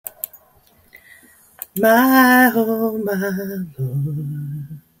My, oh, my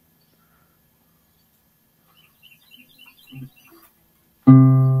Lord.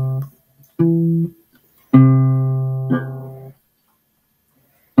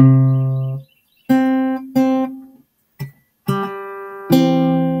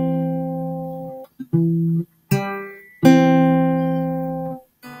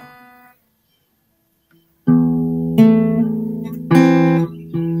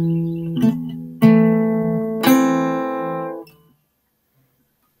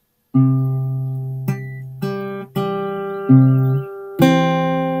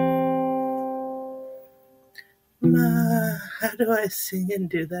 How do I sing and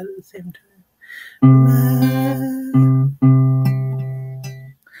do that at the same time?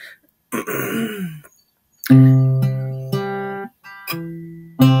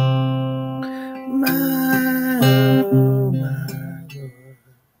 My,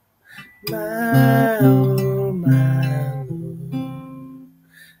 oh, my Lord,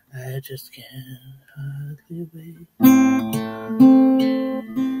 I just can't hardly wait.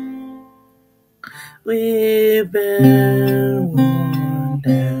 We've been worn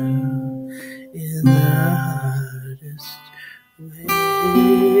down in the hardest way.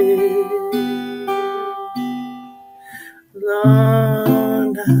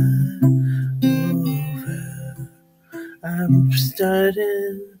 Long time over, I'm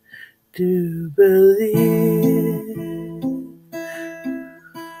starting to believe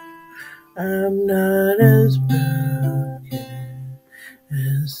I'm not as broken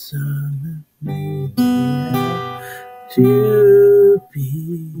as some of me to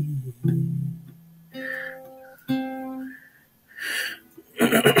be.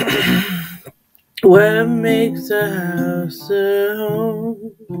 What makes a house a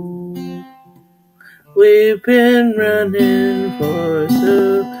home? We've been running for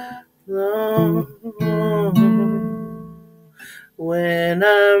so long. When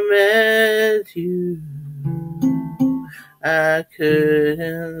I met you, I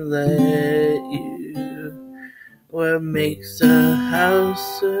couldn't let you. What makes a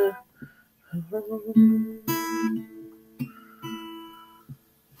house a home?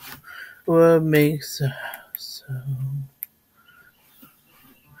 What makes a house a home?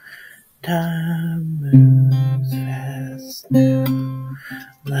 Time moves fast now,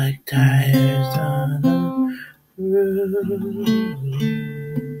 like tires on a road.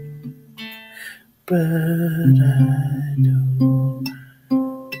 But I don't mind.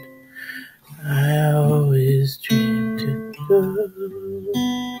 I always dream to go.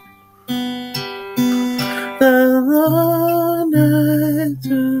 The long night's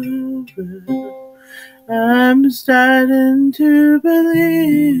over. I'm starting to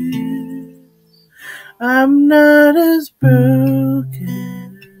believe I'm not as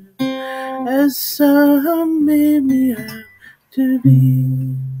broken as some made me out to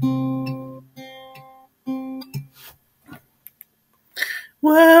be.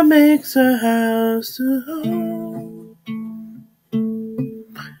 What makes a house a home?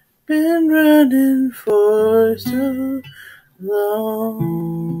 Been running for so long.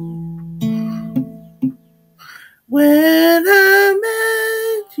 When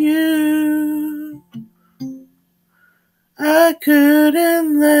I met you, I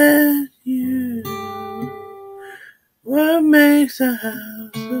couldn't let you. What makes a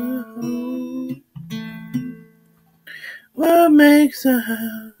house a home? What makes a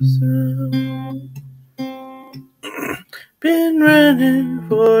house a home? Been running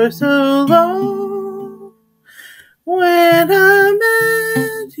for so long. When I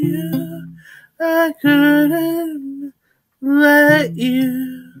met you, I couldn't let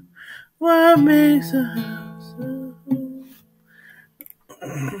you. What makes a house a home?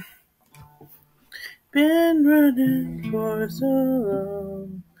 Been running for so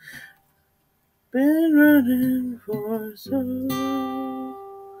long. Been running for so long.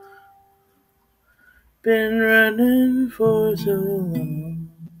 Been running for so long.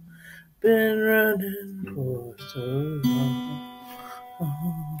 Been running for so long.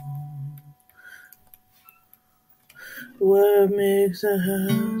 What makes a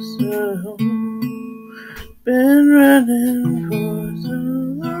house a home? Been running for so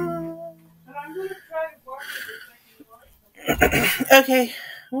long. Okay.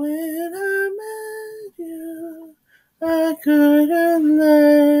 When I met you, I couldn't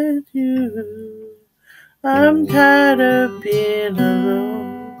let you. I'm tired of being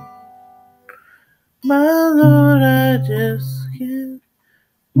alone. My Lord, I just can't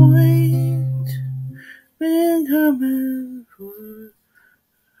wait. Been coming for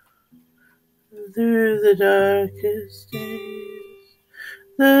through the darkest days.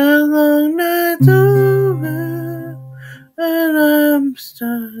 The long nights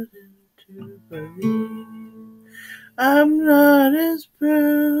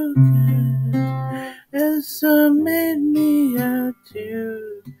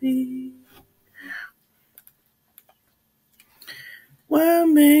be? What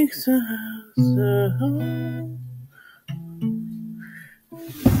makes a house a home?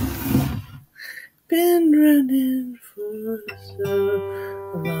 Been running for so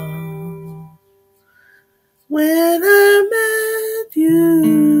long. When I met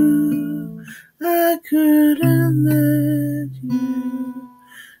you, I couldn't let you.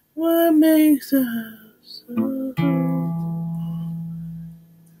 What makes a house a home?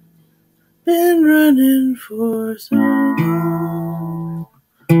 Been running for so long.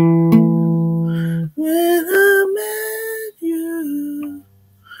 When I met you,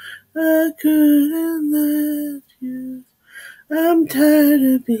 I couldn't let you. I'm tired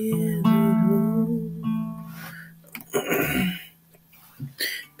of being alone.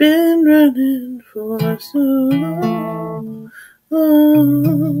 Been running for so long.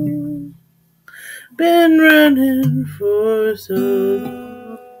 Been running for so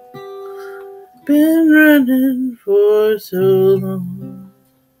long. Been running for so long.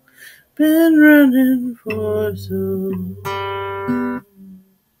 Been running for so long.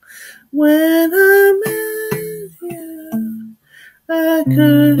 When I met you, I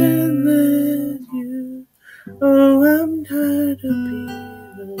couldn't let you. Oh, I'm tired of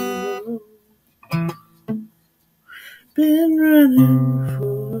being alone. Been running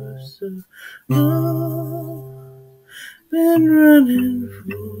for so long. Been running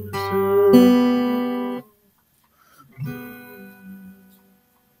for so long.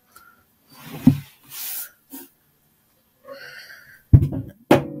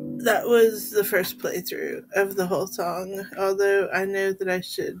 That was the first playthrough of the whole song, although I know that I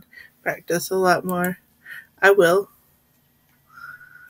should practice a lot more. I will.